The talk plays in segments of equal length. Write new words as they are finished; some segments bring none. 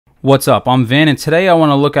What's up? I'm Vin, and today I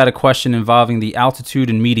want to look at a question involving the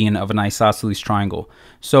altitude and median of an isosceles triangle.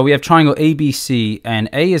 So we have triangle ABC, and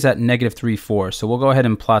A is at -3, 4. So we'll go ahead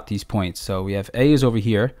and plot these points. So we have A is over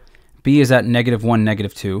here, B is at -1,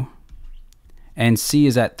 -2, and C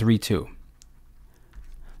is at 3, 2.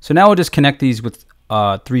 So now we'll just connect these with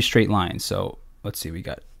 3 straight lines. So let's see,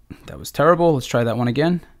 that was terrible. Let's try that one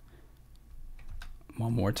again.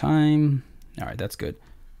 One more time. All right, that's good.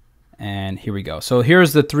 And here we go. So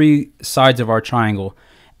here's the 3 sides of our triangle.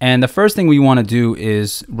 And the first thing we want to do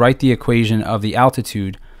is write the equation of the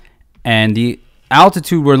altitude. And the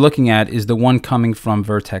altitude we're looking at is the one coming from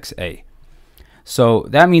vertex A. So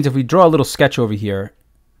that means if we draw a little sketch over here,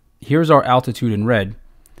 here's our altitude in red.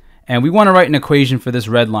 And we want to write an equation for this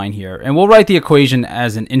red line here. And we'll write the equation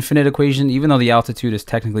as an infinite equation, even though the altitude is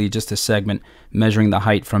technically just a segment measuring the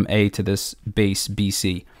height from A to this base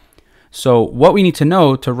BC. So what we need to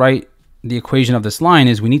know to write the equation of this line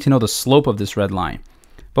is we need to know the slope of this red line.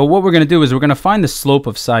 But what we're going to do is we're going to find the slope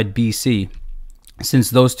of side BC,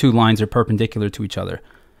 since those 2 lines are perpendicular to each other.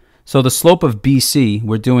 So the slope of BC,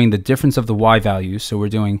 we're doing the difference of the y values. So we're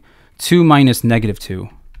doing 2 minus -2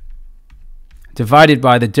 divided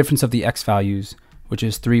by the difference of the x values, which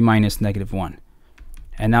is 3 minus -1.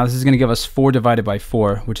 And now this is going to give us 4 divided by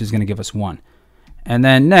 4, which is going to give us 1. And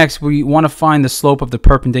then next, we want to find the slope of the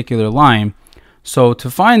perpendicular line. So to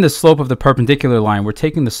find the slope of the perpendicular line, we're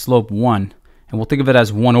taking the slope 1, and we'll think of it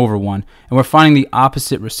as 1 over 1, and we're finding the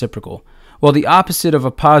opposite reciprocal. Well, the opposite of a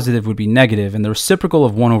positive would be negative, and the reciprocal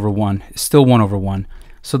of 1 over 1 is still 1 over 1.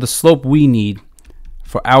 So the slope we need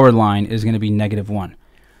for our line is going to be -1.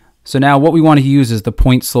 So now what we want to use is the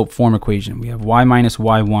point slope form equation. We have y minus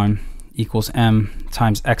y1 equals m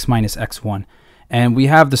times x minus x1. And we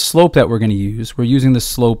have the slope that we're going to use. We're using the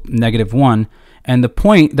slope -1. And the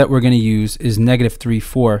point that we're going to use is -3,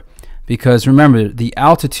 4. Because remember, the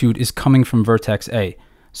altitude is coming from vertex A.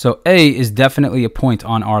 So A is definitely a point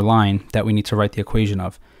on our line that we need to write the equation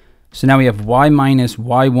of. So now we have y minus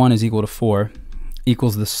y1 is equal to 4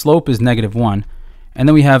 equals the slope is -1. And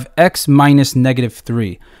then we have x minus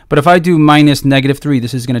 -3. But if I do minus -3,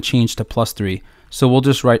 this is going to change to +3. So we'll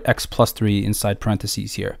just write x plus 3 inside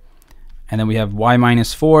parentheses here. And then we have y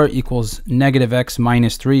minus 4 equals -x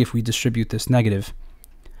minus 3 if we distribute this negative.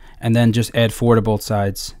 And then just add 4 to both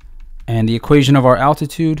sides. And the equation of our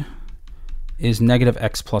altitude is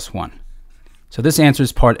 -x plus 1. So this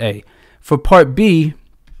answers part A. For part B,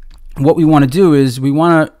 what we want to do is we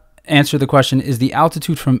want to answer the question, is the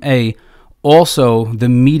altitude from A also the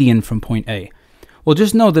median from point A? Well,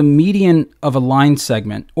 just know the median of a line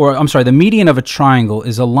segment, or I'm sorry, the median of a triangle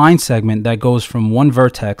is a line segment that goes from one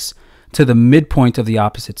vertex to the midpoint of the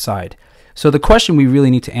opposite side. So the question we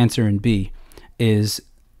really need to answer in B is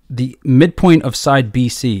the midpoint of side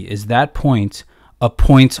BC, is that point a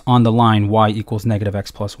point on the line y equals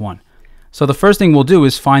 -x plus 1? So the first thing we'll do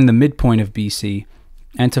is find the midpoint of BC.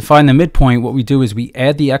 And to find the midpoint, what we do is we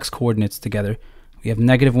add the x coordinates together. We have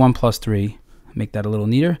 -1 plus 3. Make that a little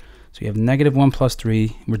neater. So we have -1 plus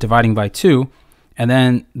 3. We're dividing by 2. And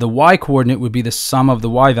then the y coordinate would be the sum of the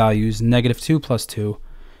y values, -2 plus 2.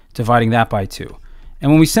 Dividing that by 2.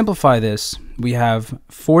 And when we simplify this, we have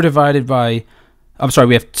 2 divided by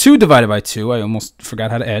 2. I almost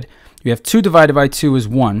forgot how to add. We have 2 divided by 2 is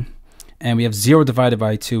 1, and we have 0 divided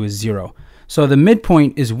by 2 is 0. So the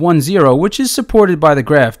midpoint is 1, 0, which is supported by the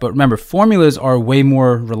graph. But remember, formulas are way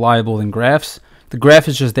more reliable than graphs. The graph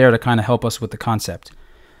is just there to kind of help us with the concept.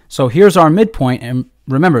 So here's our midpoint, and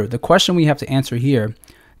remember, the question we have to answer here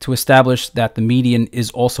to establish that the median is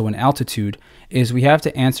also an altitude is we have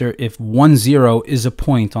to answer if 1, 0 is a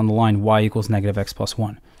point on the line y equals -x plus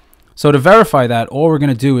 1. So to verify that, all we're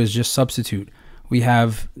going to do is just substitute. We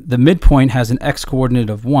have the midpoint has an x coordinate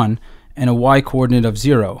of 1 and a y coordinate of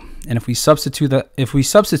 0. And if we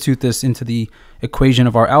substitute this into the equation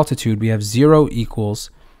of our altitude, we have 0 equals,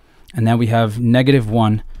 and then we have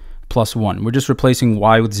 -1 plus 1. We're just replacing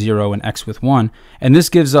y with 0 and x with 1. And this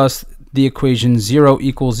gives us the equation 0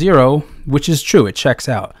 equals 0, which is true. It checks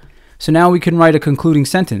out. So now we can write a concluding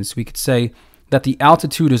sentence. We could say that the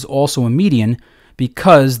altitude is also a median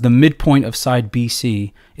because the midpoint of side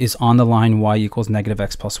BC is on the line y equals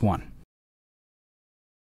 -x plus 1.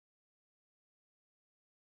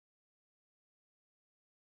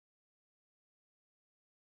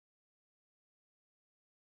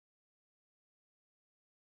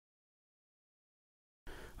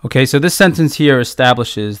 Okay, so this sentence here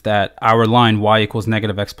establishes that our line y equals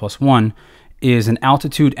 -x plus 1 is an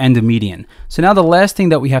altitude and a median. So now the last thing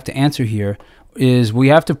that we have to answer here is we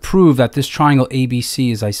have to prove that this triangle ABC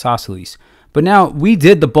is isosceles. But now we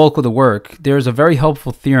did the bulk of the work. There's a very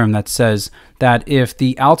helpful theorem that says that if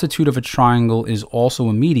the altitude of a triangle is also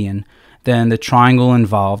a median, then the triangle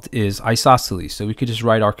involved is isosceles. So we could just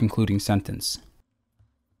write our concluding sentence.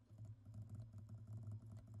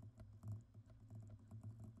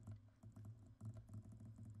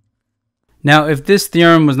 Now, if this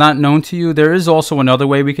theorem was not known to you, there is also another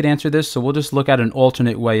way we could answer this. So we'll just look at an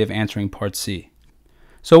alternate way of answering part C.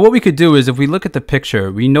 So what we could do is if we look at the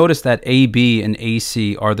picture, we notice that AB and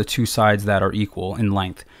AC are the two sides that are equal in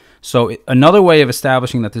length. So another way of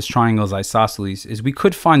establishing that this triangle is isosceles is we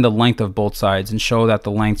could find the length of both sides and show that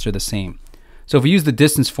the lengths are the same. So if we use the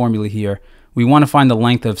distance formula here, we want to find the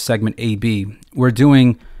length of segment AB. We're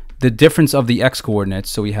doing the difference of the x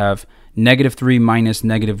coordinates. So we have -3 minus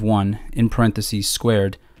 -1 in parentheses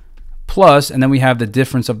squared plus, and then we have the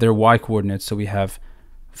difference of their y coordinates. So we have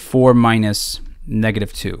 4 minus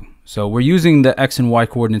 -2. So we're using the x and y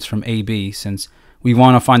coordinates from AB since we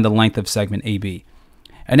want to find the length of segment AB.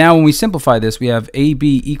 And now when we simplify this, we have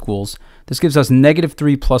AB equals, this gives us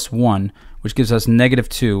 -3 plus 1, which gives us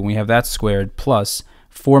 -2, and we have that squared, plus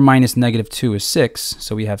 4 minus -2 is 6,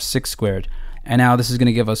 so we have 6 squared. And now this is going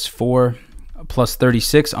to give us 4 plus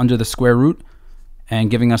 36 under the square root,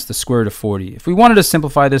 and giving us the square root of 40. If we wanted to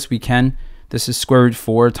simplify this, we can. This is square root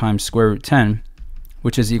 4 times square root 10,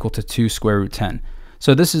 which is equal to 2 square root 10.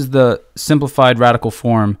 So this is the simplified radical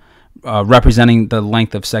form representing the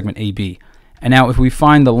length of segment AB. And now if we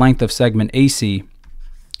find the length of segment AC,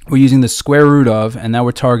 we're using the square root of, and now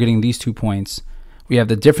we're targeting these 2 points. We have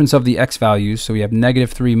the difference of the x values, so we have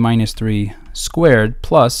 -3 minus 3 squared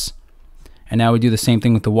plus, and now we do the same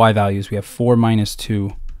thing with the y values. We have 4 minus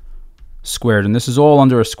 2 squared, and this is all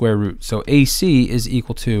under a square root. So AC is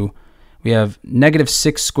equal to, we have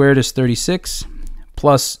 -6 squared is 36,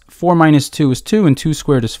 plus 4 minus 2 is 2, and 2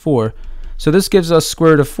 squared is 4. So this gives us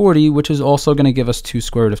square root of 40, which is also going to give us 2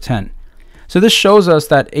 square root of 10. So this shows us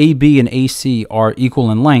that AB and AC are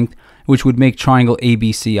equal in length, which would make triangle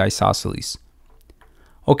ABC isosceles.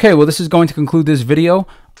 Okay, well, this is going to conclude this video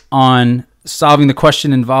on solving the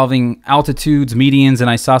question involving altitudes, medians, and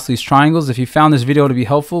isosceles triangles. If you found this video to be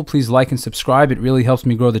helpful, please like and subscribe. It really helps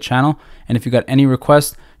me grow the channel. And if you got any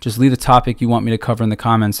requests, just leave the topic you want me to cover in the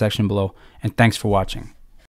comments section below. And thanks for watching.